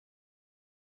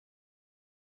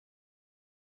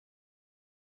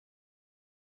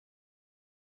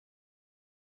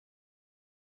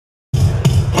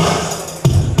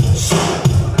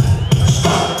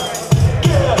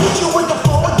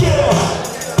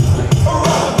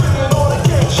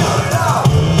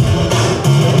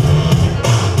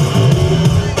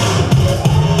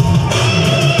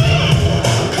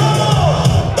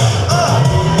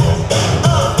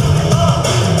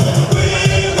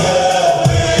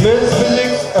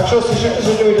163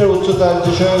 centimetre উচ্চতার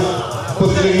যেসব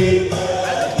প্রতিযোগী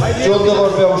চূড়ান্ত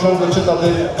পর্বে অংশগ্রহণ করছে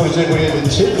তাদের পরিচয় করিয়ে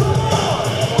দিচ্ছি।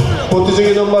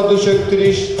 প্রতিযোগী নম্বর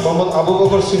 231 Mohammad Abu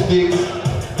Bakr Siddique,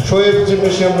 Shoaib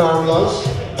gymnasium Narayanganj.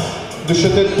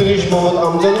 233 Mohammad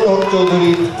Amjadul Haque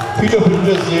Chowdhury, ফিটো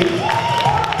fitness gym.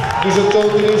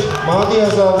 234 মাহাদি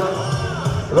Hasan,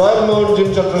 royal Mount gym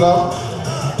Chittagong.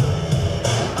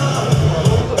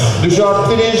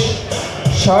 238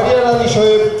 Shahriar Ali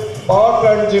Shoaib, power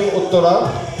plant gym Uttara.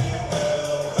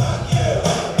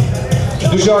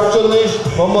 248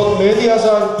 Mohammad Mehedi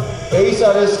Hasan,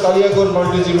 HRS Kaliaganj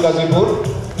multi gym Gazipur.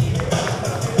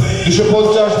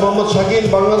 250 Mohammad Shakil,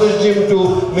 Bangladesh gym 2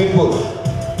 Mirpur.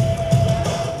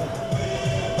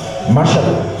 Martial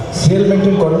serial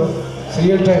maintain করেন,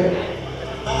 সিরিয়ালটা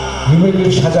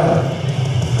নিউমেরিক্যালি সাজান।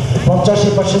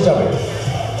 50-এর পাশে যাবে,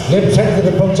 লেফট সাইড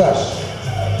থেকে 50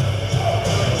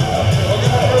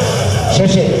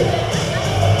 শেষে,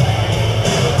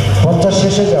 50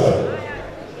 শেষে যাবে।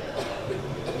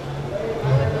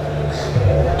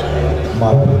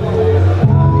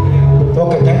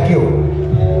 ওকে, thank you.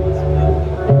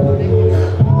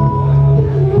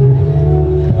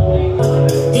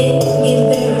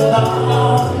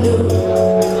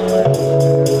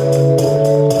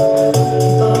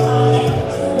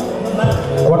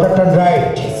 Quarter turn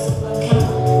right.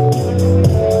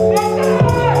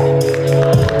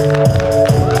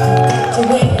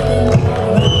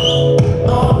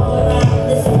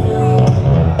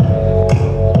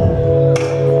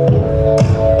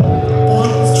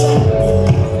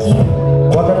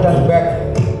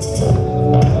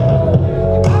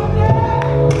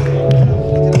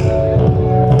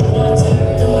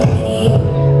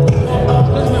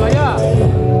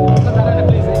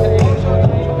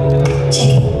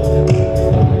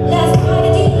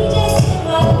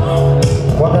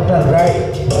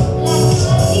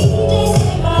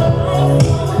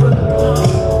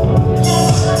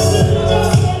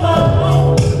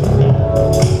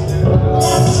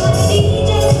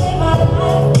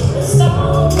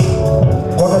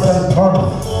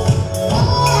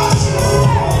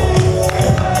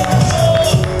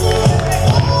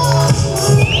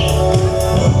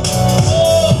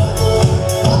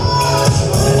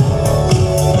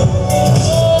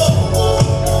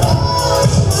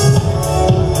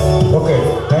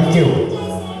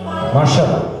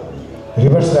 Martial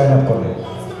reverse line up করলেন।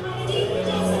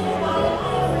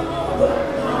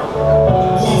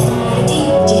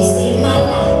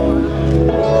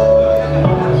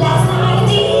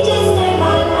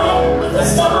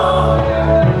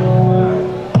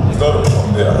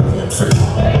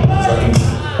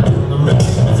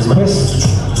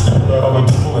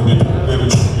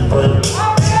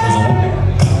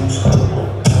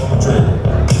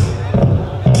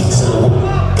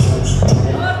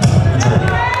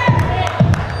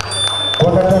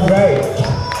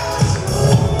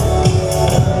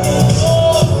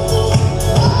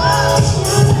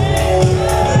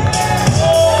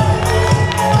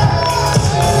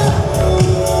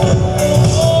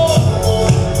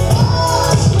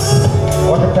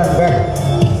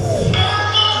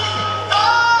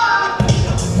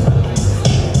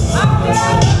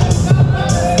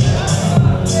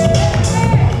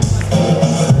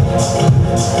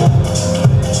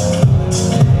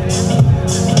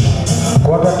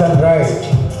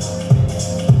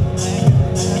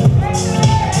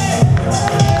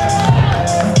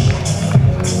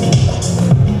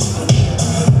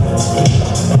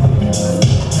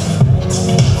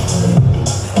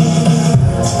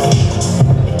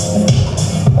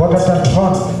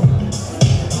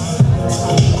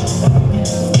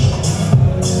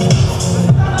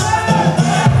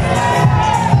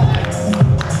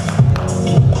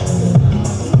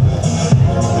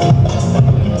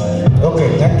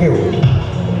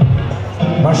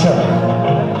 মার্শাল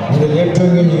আমাদের লেফট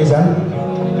উইংয়ে নিয়ে যান,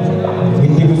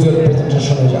 ইন্ডিভিজুয়াল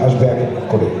প্রেজেন্টেশনে আসবে এক এক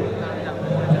করে।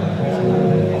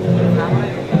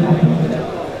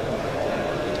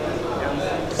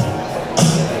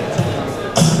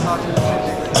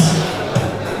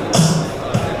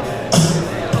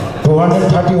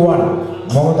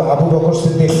 মোহাম্মদ আবু বকর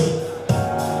সিদ্দিক,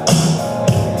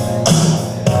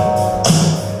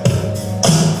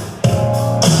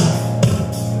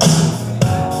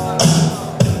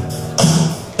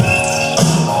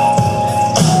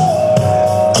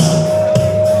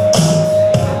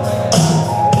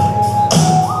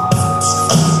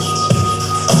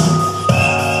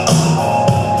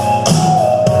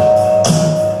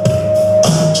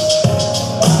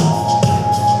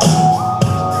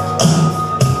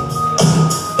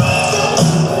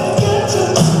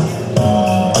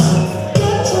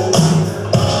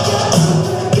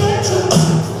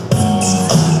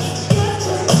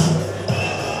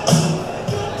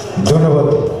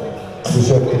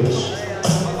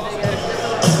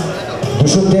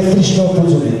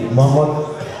 মোহাম্মদ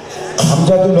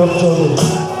আমজাদুল হক চৌধুরী।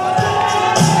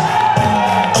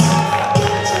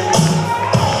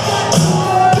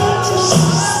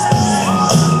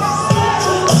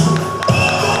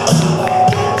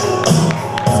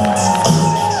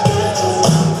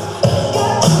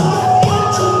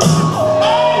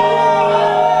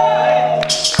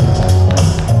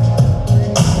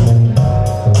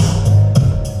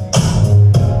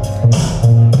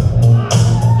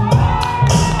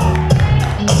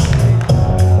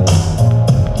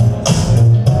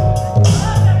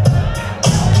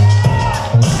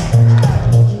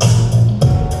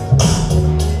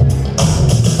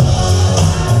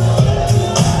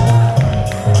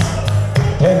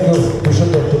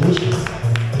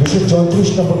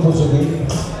 নম্বর প্রতিযোগী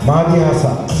মাহাদি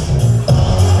Hasan,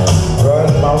 royal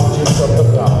mountain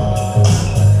Chittagong.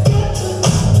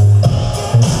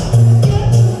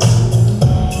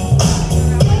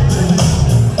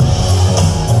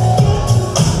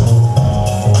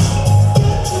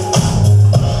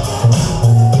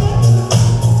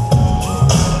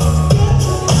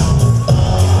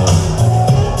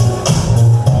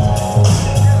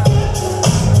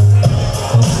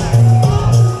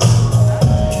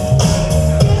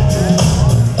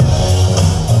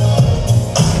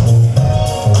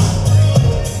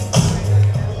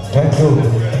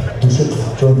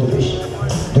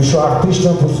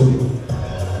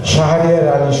 Shahriar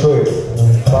Ali Shoaib,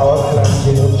 power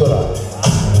plant Uttara.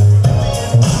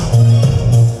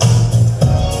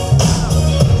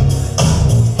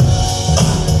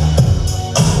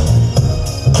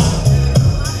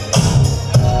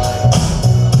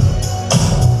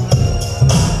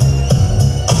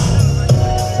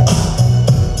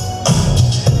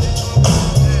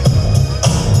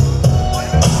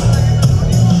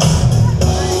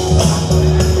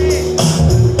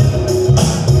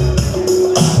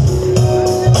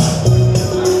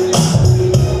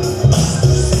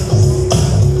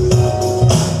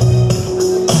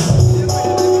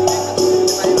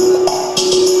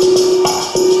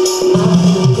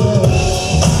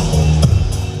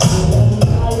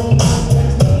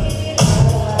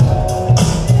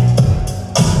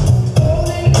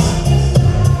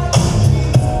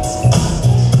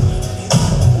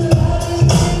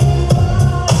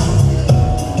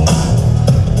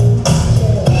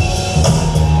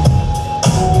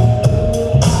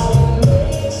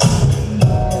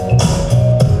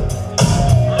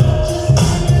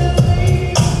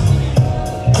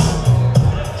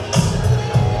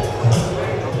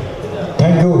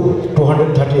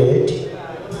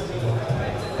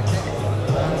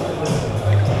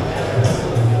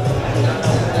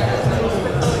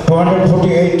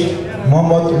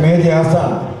 Mohammad Mehedi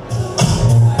Hasan.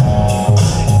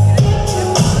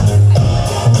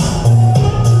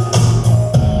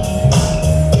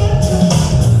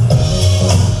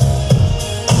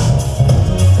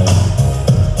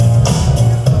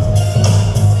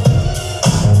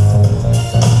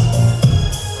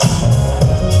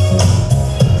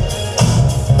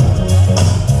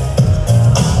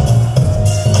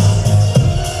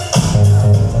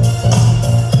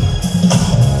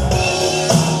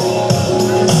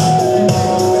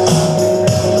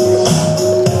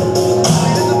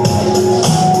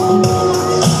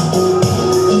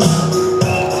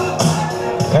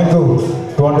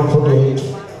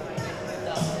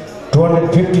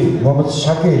 Mohammad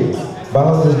Shakir,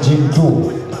 Bangladesh gym 2।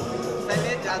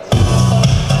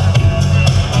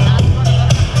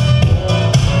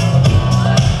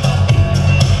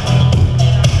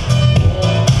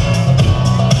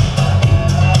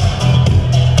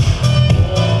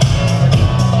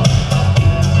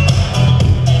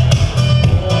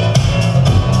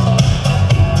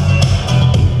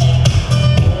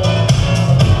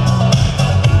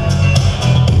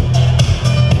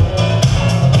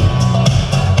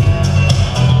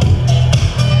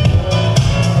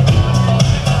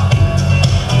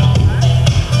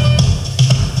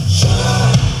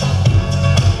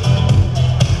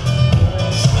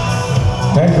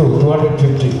 Thank you.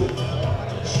 250.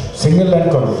 Single line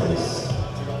corner, please.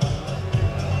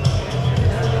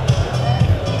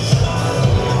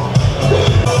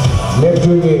 Left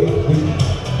wing এ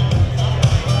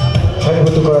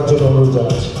সারিবদ্ধ করার জন্য অনুরোধ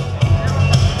জানাচ্ছি।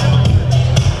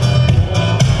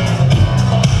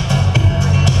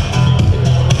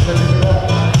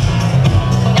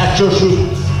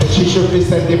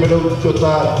 সেন্টিমিটার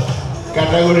উচ্চতা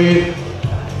ক্যাটাগরির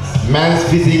ম্যানস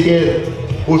ফিজিকের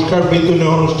পুরস্কার বিতরণী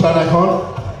অনুষ্ঠান। এখন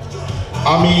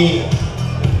আমি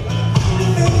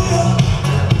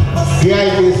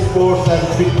ভিআইপি স্পোর্টস অ্যান্ড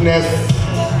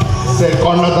ফিটনেসের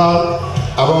কর্ণধার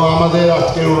এবং আমাদের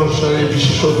আজকের অনুষ্ঠানের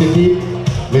বিশেষ অতিথি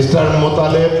মিস্টার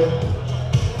মোতালেব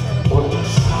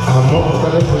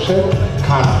হোসেন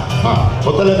খান,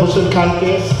 মোতালেব হোসেন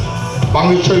খানকে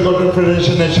বাংলাদেশ সৈকত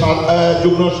ফেডারেশনের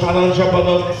যুগ্ম সাধারণ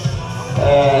সম্পাদক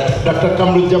ডক্টর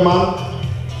কামরুজ্জামান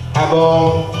এবং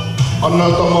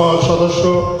অন্যতম সদস্য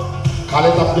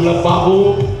খালেদ আব্দুল্লাহ বাবু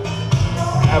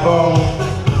এবং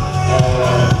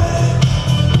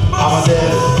আমাদের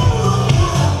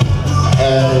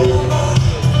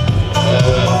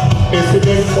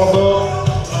প্রেসিডেন্ট পদক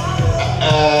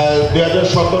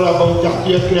 2017 এবং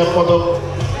জাতীয় ক্রীড়া পদক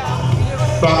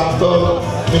প্রাপ্ত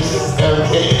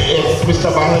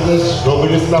মিস্টার বাংলাদেশ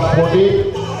রবিউল ইসলাম ফটি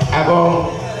এবং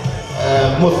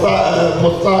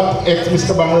মোস্তাক এক্স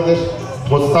মিস্টার বাংলাদেশ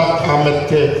মোস্তাক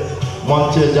আহমেদকে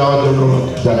মঞ্চে যাওয়ার জন্য অনুরোধ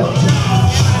জানাচ্ছি।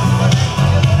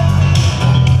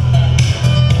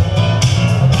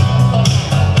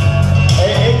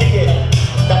 এইদিকে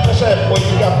ডাক্তার সাহেব,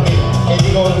 ওইদিকে আপনি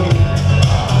এইদিকে অনুরোধ,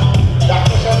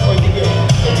 ডাক্তার সাহেব ওইদিকে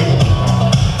এদিকে।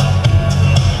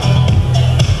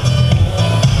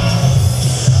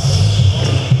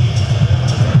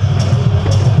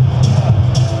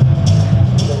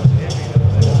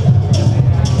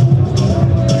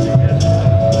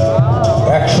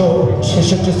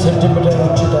 সেন্টিমিটার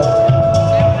উচ্চতা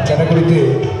ক্যাটাগরিতে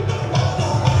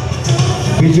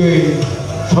বিজয়ী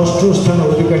ষষ্ঠ স্থান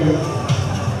অধিকারী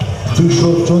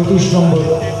 234 নম্বর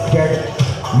cat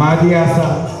Madiya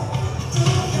Assam,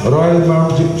 royal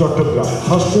mountain Chittagong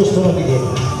ষষ্ঠ স্থান অধিকারী।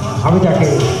 আমি তাকে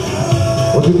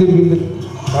অতিথিবৃন্দের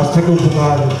কাছ থেকে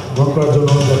উপহার গ্রহণ করার জন্য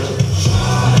অনুরোধ করছি।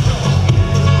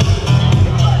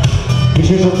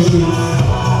 বিশেষ অতিথি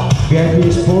ভিআইপি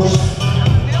স্পোর্টস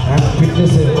অ্যান্ড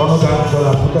ফিটনেসের অনুদান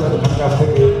করা ভূতানের কাছ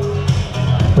থেকে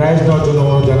প্রাইজ নেওয়ার জন্য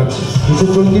অনুরোধ জানাচ্ছি।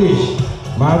 234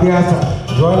 মাদিয়া আসাম,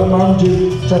 রয়্যাল মাউন্টেন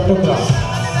চট্টগ্রাম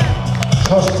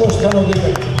ষষ্ঠ স্থান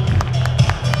অধিকারী।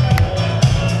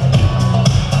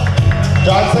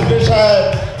 জয়েন্ট সেক্রেটারি সাহেব,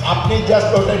 আপনি জাস্ট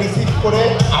ওটা রিসিভ করে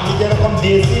আমি যেরকম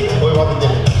দিয়েছি ওইভাবে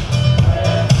দেবেন।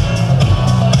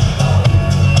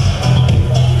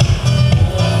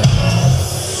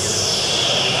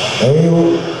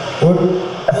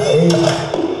 এই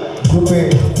গ্রুপে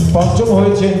পঞ্চম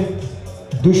হয়েছে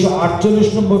 248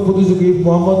 নম্বর প্রতিযোগী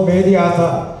মোহাম্মদ মেহেদি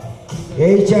Assam,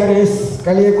 HRS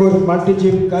Kaliakair multi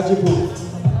gym Gazipur.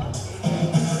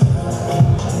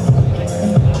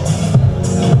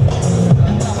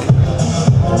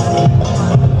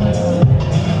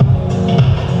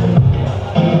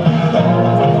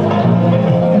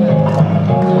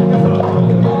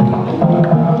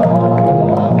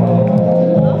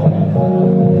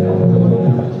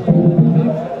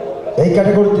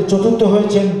 ক্যাটাগরিতে চতুর্থ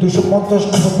হয়েছেন 250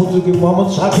 নম্বর প্রতিযোগী মোহাম্মদ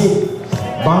সাকিব,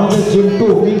 বাংলাদেশ জিম 2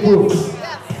 মিরপুর।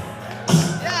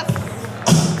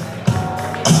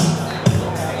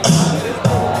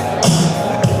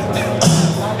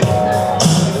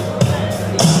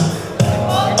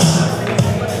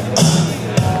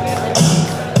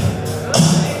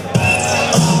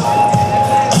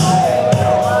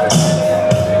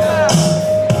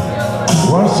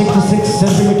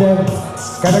 সেন্টিমিটার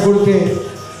ক্যাটাগরিতে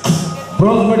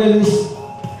ব্রোঞ্জ মেডেলিস্ট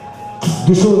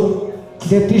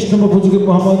 233 নম্বর প্রতিযোগী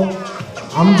Mohammad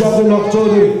Amjadul Haque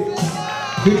Chowdhury,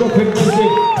 ফিটো fitness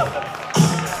gym.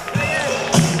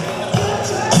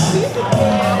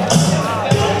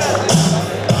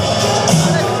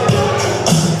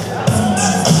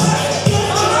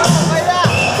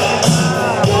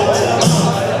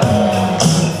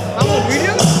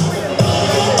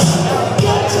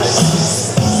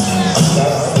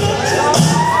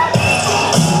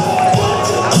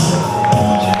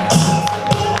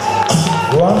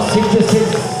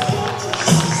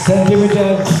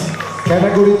 Centimetre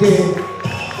ক্যাটাগরিতে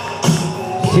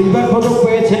সিলভার পদক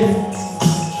পেয়েছেন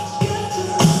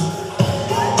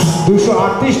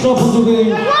 238 নম্বর প্রতিযোগী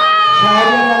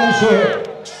Shahriar Ali Soheb,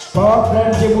 power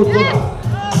plant gym Uttara,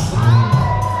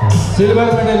 silver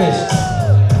medallist.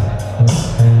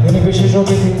 তিনি বিশেষ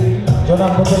অতিথি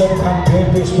জনাব মোতালেব খান,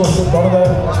 ভিআইপি স্পোর্টসের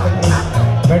বড়দারের কাছ থেকে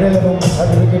মেডেল এবং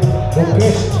সার্টিফিকেট ও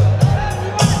ক্রেস্ট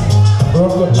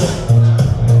গ্রহণ করছেন।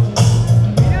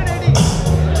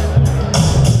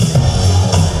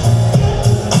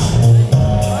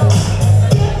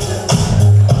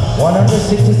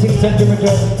 166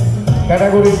 সেন্টিমিটার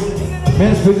ক্যাটাগরি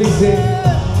মেন্স ফিজিক্সে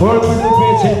গোল্ড মেডেল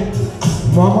পেয়েছেন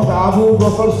Mohammad Abu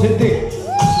Bakr Siddique,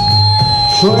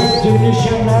 Shoaib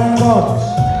gymnasium Narayanganj,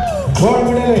 gold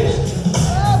medallist.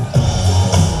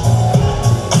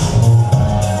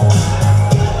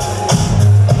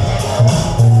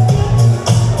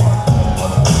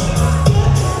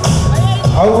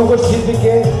 Abu Bakr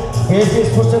সিদ্দিককে VIP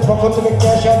স্পোর্টসের পক্ষ থেকে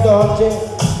ক্যাশ দেওয়া হচ্ছে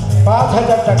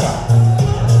 5,000 টাকা।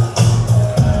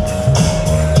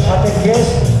 সাথে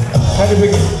ক্রেস্ট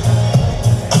সার্টিফিকেট।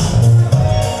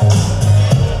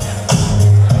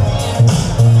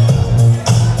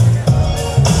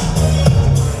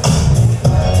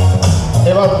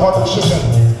 এবার ফটো সেশন।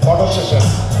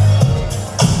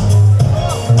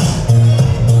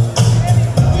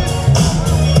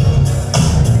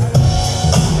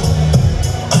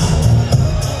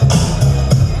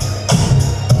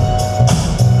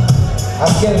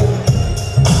 আজকের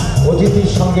অতিথির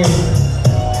সঙ্গে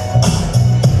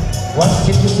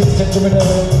 166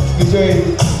 সেন্টিমিটারের বিজয়ী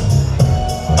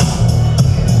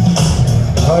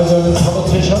 6 জনের ফটো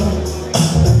সেশন।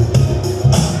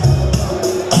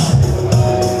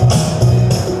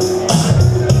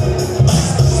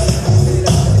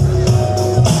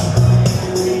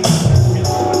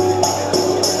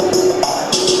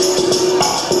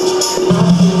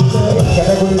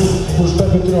 ক্যাটাগরি পুরস্কার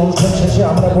বিতরণ অনুষ্ঠান শেষে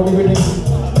আমরা body building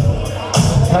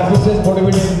services body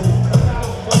building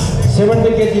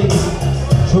 70 KG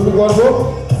শুরু করব।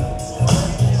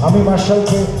 আমি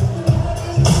মার্শালকে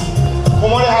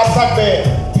কোমরে হাত থাকবে।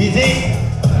 ফিজিক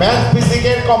ম্যান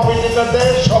ফিজিকের কম্পিটিটরদের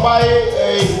সবাই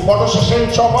এই ফটো সেশন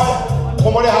সময়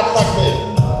কোমরে হাত থাকবে।